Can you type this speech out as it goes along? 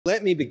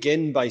Let me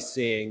begin by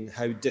saying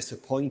how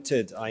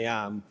disappointed I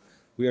am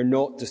we are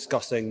not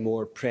discussing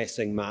more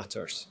pressing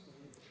matters.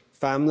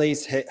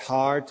 Families hit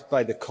hard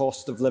by the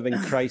cost of living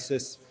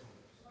crisis,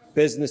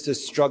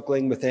 businesses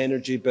struggling with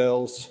energy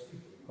bills,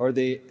 or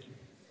the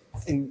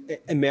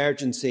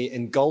emergency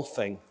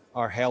engulfing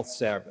our health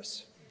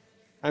service.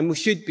 And we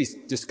should be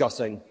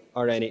discussing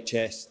our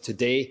NHS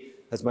today,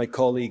 as my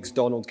colleagues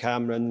Donald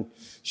Cameron,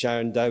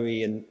 Sharon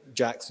Dowie and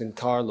Jackson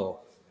Carlaw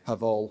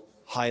have all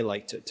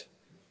highlighted.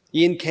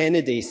 Ian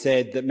Kennedy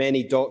said that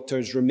many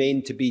doctors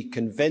remain to be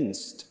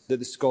convinced that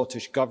the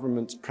Scottish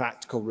Government's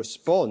practical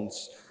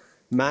response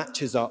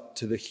matches up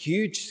to the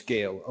huge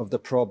scale of the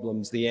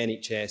problems the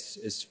NHS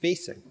is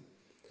facing.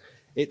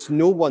 It's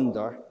no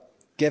wonder,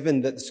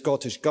 given that the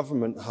Scottish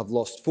Government have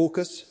lost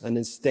focus and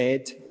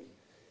instead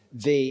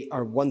they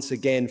are once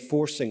again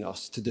forcing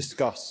us to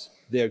discuss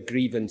their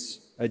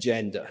grievance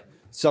agenda,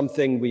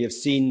 something we have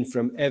seen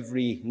from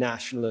every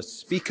nationalist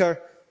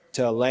speaker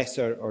to a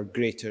lesser or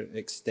greater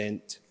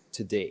extent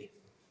today.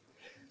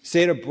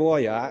 Sarah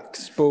Boyack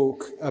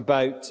spoke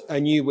about a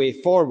new way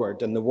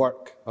forward and the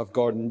work of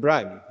Gordon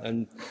Brown,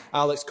 and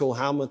Alex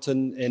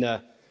Cole-Hamilton, in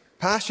a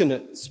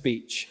passionate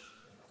speech,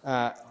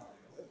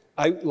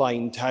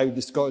 outlined how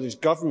the Scottish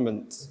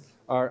Government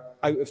are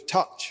out of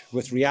touch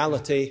with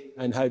reality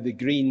and how the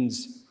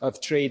Greens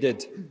have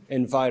traded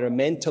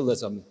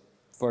environmentalism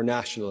for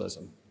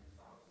nationalism.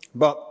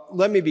 But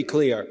let me be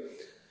clear.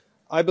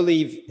 I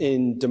believe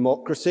in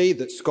democracy,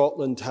 that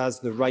Scotland has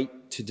the right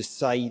to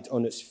decide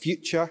on its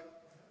future,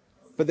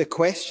 but the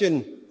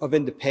question of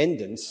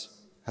independence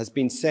has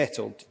been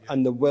settled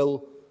and the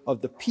will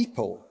of the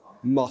people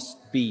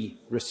must be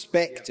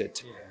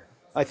respected.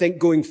 I think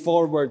going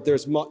forward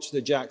there's much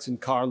that Jackson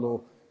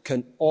Carlaw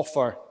can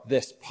offer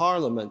this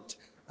Parliament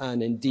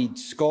and indeed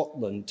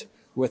Scotland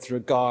with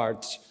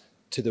regards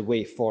to the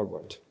way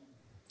forward.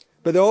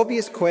 But the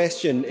obvious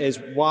question is,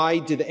 why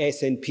do the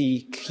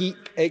SNP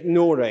keep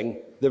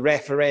ignoring the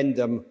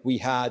referendum we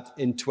had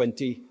in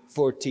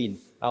 2014?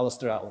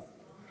 Alistair Allen.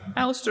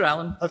 Alistair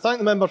Allen. I thank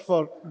the member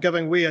for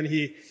giving way, and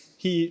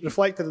he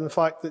reflected on the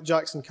fact that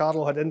Jackson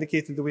Carlaw had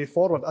indicated the way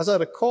forward. As I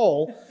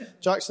recall,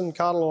 Jackson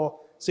Carlaw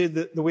said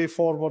that the way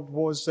forward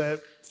was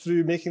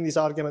through making these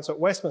arguments at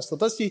Westminster.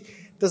 Does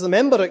the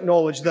member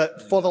acknowledge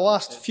that for the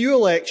last few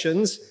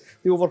elections,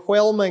 the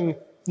overwhelming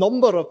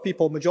number of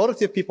people,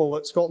 majority of people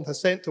that Scotland has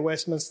sent to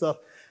Westminster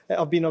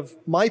have been of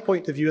my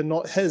point of view and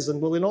not his, and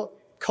will he not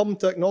come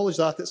to acknowledge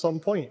that at some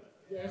point?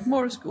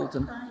 Maurice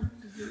Golden.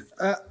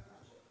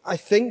 I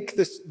think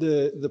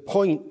the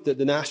point that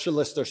the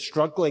nationalists are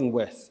struggling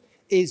with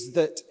is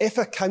that if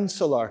a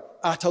councillor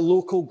at a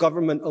local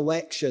government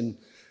election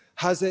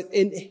has it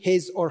in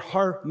his or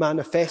her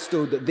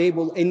manifesto that they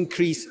will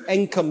increase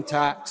income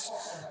tax,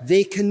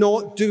 they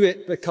cannot do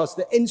it because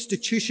the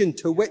institution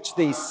to which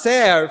they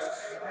serve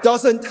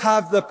doesn't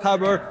have the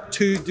power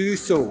to do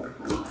so.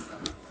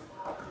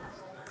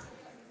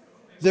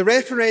 The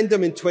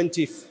referendum in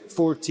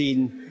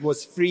 2014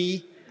 was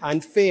free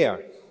and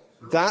fair.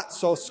 That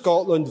saw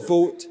Scotland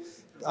vote.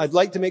 I'd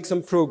like to make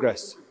some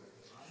progress.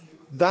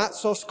 That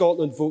saw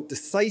Scotland vote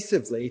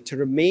decisively to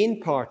remain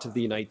part of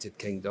the United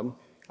Kingdom,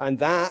 and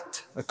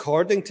that,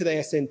 according to the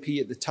SNP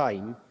at the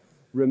time,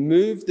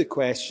 removed the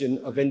question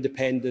of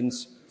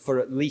independence for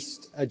at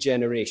least a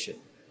generation.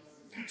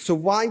 So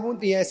why won't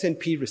the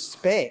SNP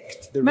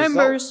respect the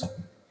Members, result?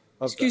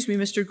 Excuse me,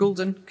 Mr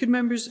Golden. Could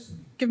members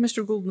give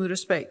Mr Golden the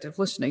respect of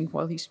listening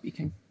while he's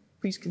speaking?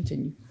 Please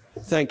continue.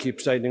 Thank you,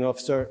 Presiding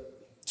Officer.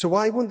 So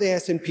why won't the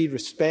SNP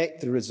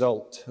respect the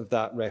result of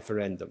that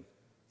referendum?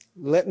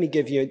 Let me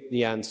give you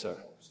the answer.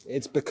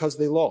 It's because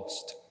they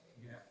lost.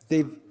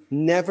 They've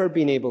never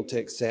been able to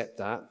accept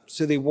that,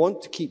 so they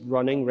want to keep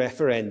running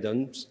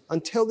referendums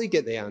until they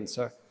get the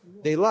answer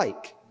they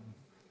like.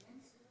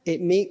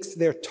 It makes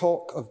their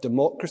talk of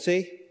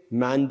democracy,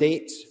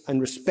 mandates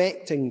and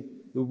respecting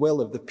the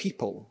will of the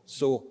people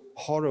so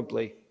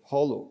horribly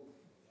hollow.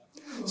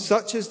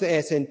 Such is the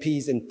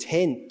SNP's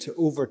intent to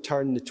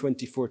overturn the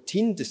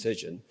 2014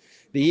 decision,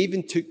 they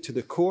even took to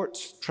the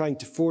courts trying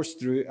to force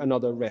through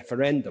another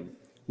referendum,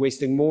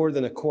 wasting more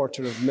than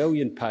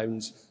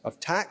 £250,000 of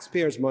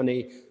taxpayers'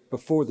 money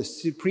before the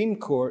Supreme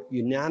Court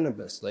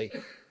unanimously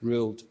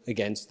ruled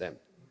against them.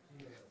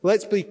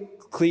 Let's be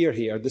clear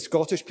here. The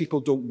Scottish people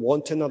don't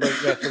want another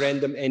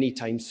referendum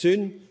anytime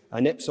soon.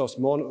 An Ipsos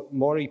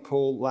Mori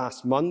poll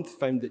last month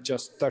found that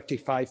just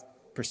 35%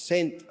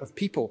 of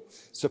people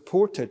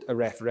supported a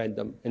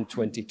referendum in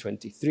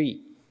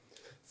 2023.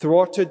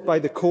 Thwarted by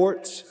the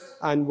courts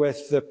and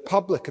with the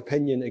public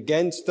opinion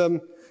against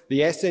them, the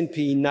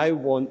SNP now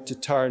want to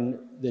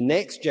turn the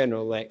next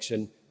general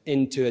election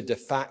into a de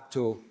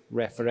facto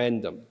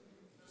referendum.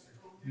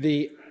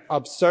 The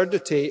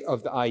absurdity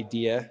of the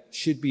idea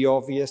should be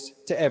obvious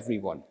to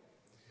everyone.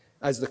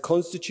 As the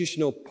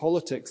constitutional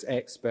politics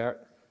expert,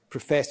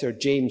 Professor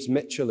James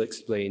Mitchell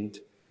explained,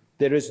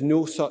 there is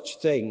no such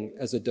thing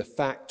as a de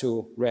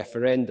facto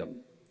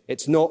referendum.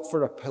 It's not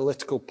for a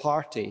political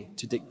party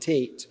to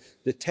dictate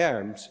the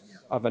terms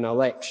of an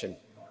election.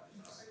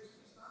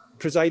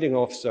 Presiding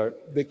officer,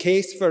 the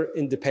case for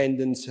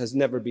independence has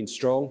never been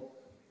strong.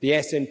 The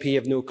SNP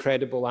have no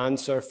credible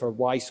answer for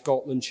why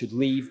Scotland should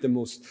leave the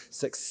most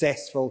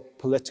successful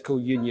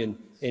political union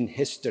in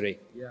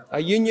history. A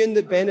union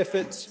that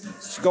benefits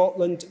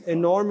Scotland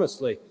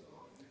enormously,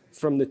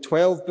 from the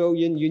 £12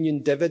 billion union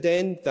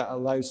dividend that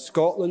allows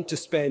Scotland to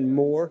spend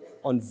more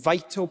on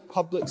vital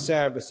public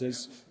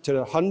services to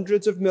the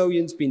hundreds of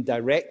millions being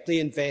directly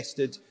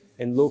invested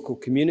in local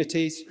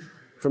communities,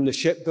 from the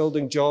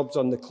shipbuilding jobs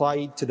on the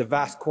Clyde to the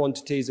vast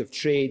quantities of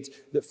trade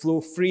that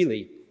flow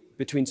freely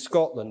between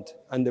Scotland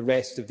and the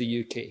rest of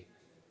the UK.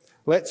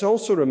 Let's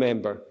also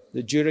remember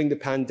that during the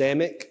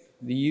pandemic,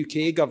 the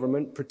UK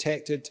government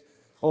protected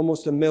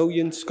almost 1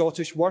 million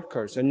Scottish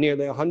workers and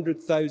nearly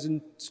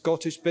 100,000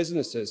 Scottish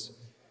businesses.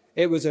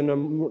 It was an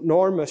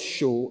enormous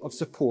show of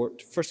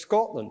support for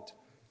Scotland,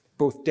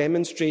 both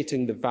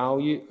demonstrating the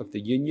value of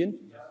the union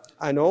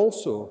and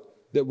also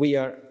that we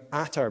are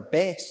at our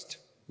best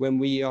when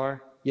we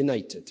are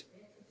united.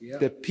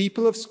 The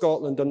people of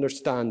Scotland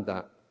understand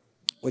that,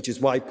 which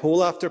is why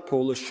poll after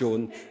poll has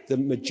shown the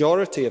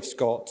majority of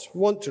Scots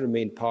want to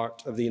remain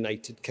part of the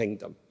United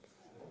Kingdom.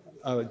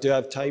 Do I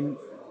have time,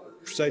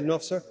 Presiding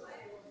Officer?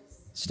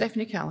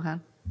 Stephanie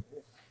Callaghan.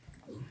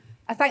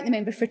 I thank the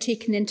member for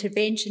taking the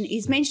intervention.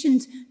 He's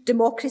mentioned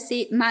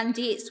democracy,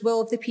 mandates,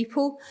 will of the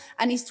people,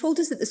 and he's told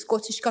us that the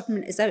Scottish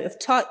Government is out of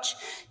touch.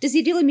 Does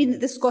he really mean that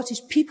the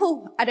Scottish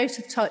people are out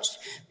of touch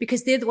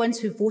because they're the ones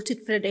who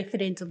voted for a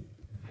referendum?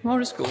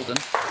 Maurice Golden.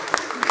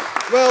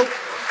 Well,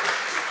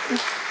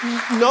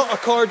 not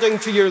according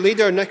to your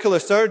leader, Nicola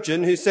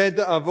Sturgeon, who said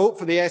that a vote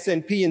for the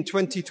SNP in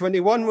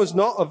 2021 was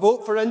not a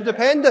vote for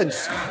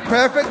independence.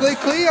 Perfectly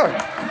clear.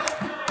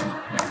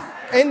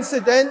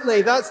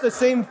 Incidentally, that's the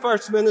same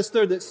First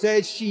Minister that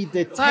says she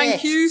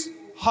detests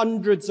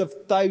hundreds of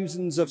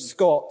thousands of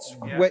Scots,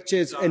 which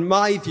is, in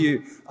my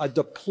view, a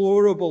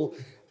deplorable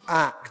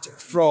act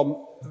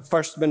from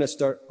First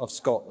Minister of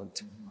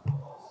Scotland.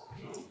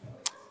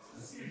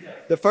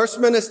 The First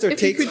Minister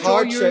takes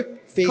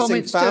hardship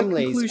facing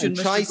families and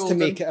tries to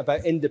make it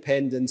about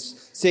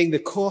independence, saying the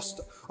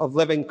cost of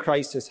living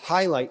crisis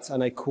highlights,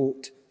 and I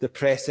quote, the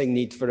pressing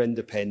need for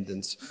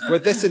independence.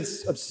 With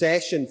this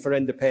obsession for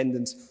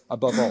independence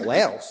above all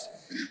else,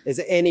 is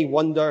it any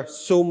wonder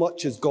so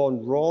much has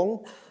gone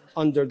wrong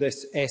under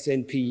this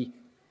SNP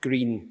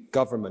Green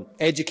government?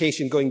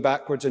 Education going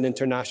backwards in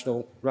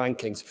international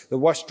rankings, the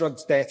worst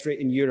drugs death rate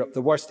in Europe,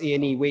 the worst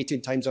A&E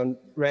waiting times on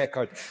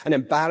record, an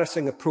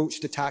embarrassing approach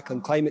to tackling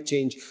climate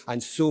change,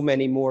 and so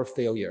many more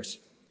failures.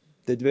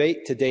 The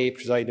debate today,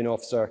 Presiding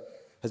Officer,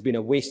 has been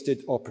a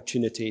wasted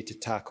opportunity to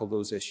tackle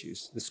those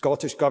issues. The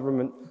Scottish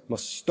Government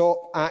must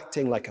stop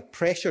acting like a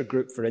pressure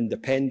group for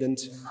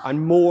independence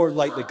and more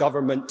like the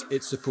government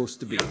it's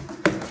supposed to be.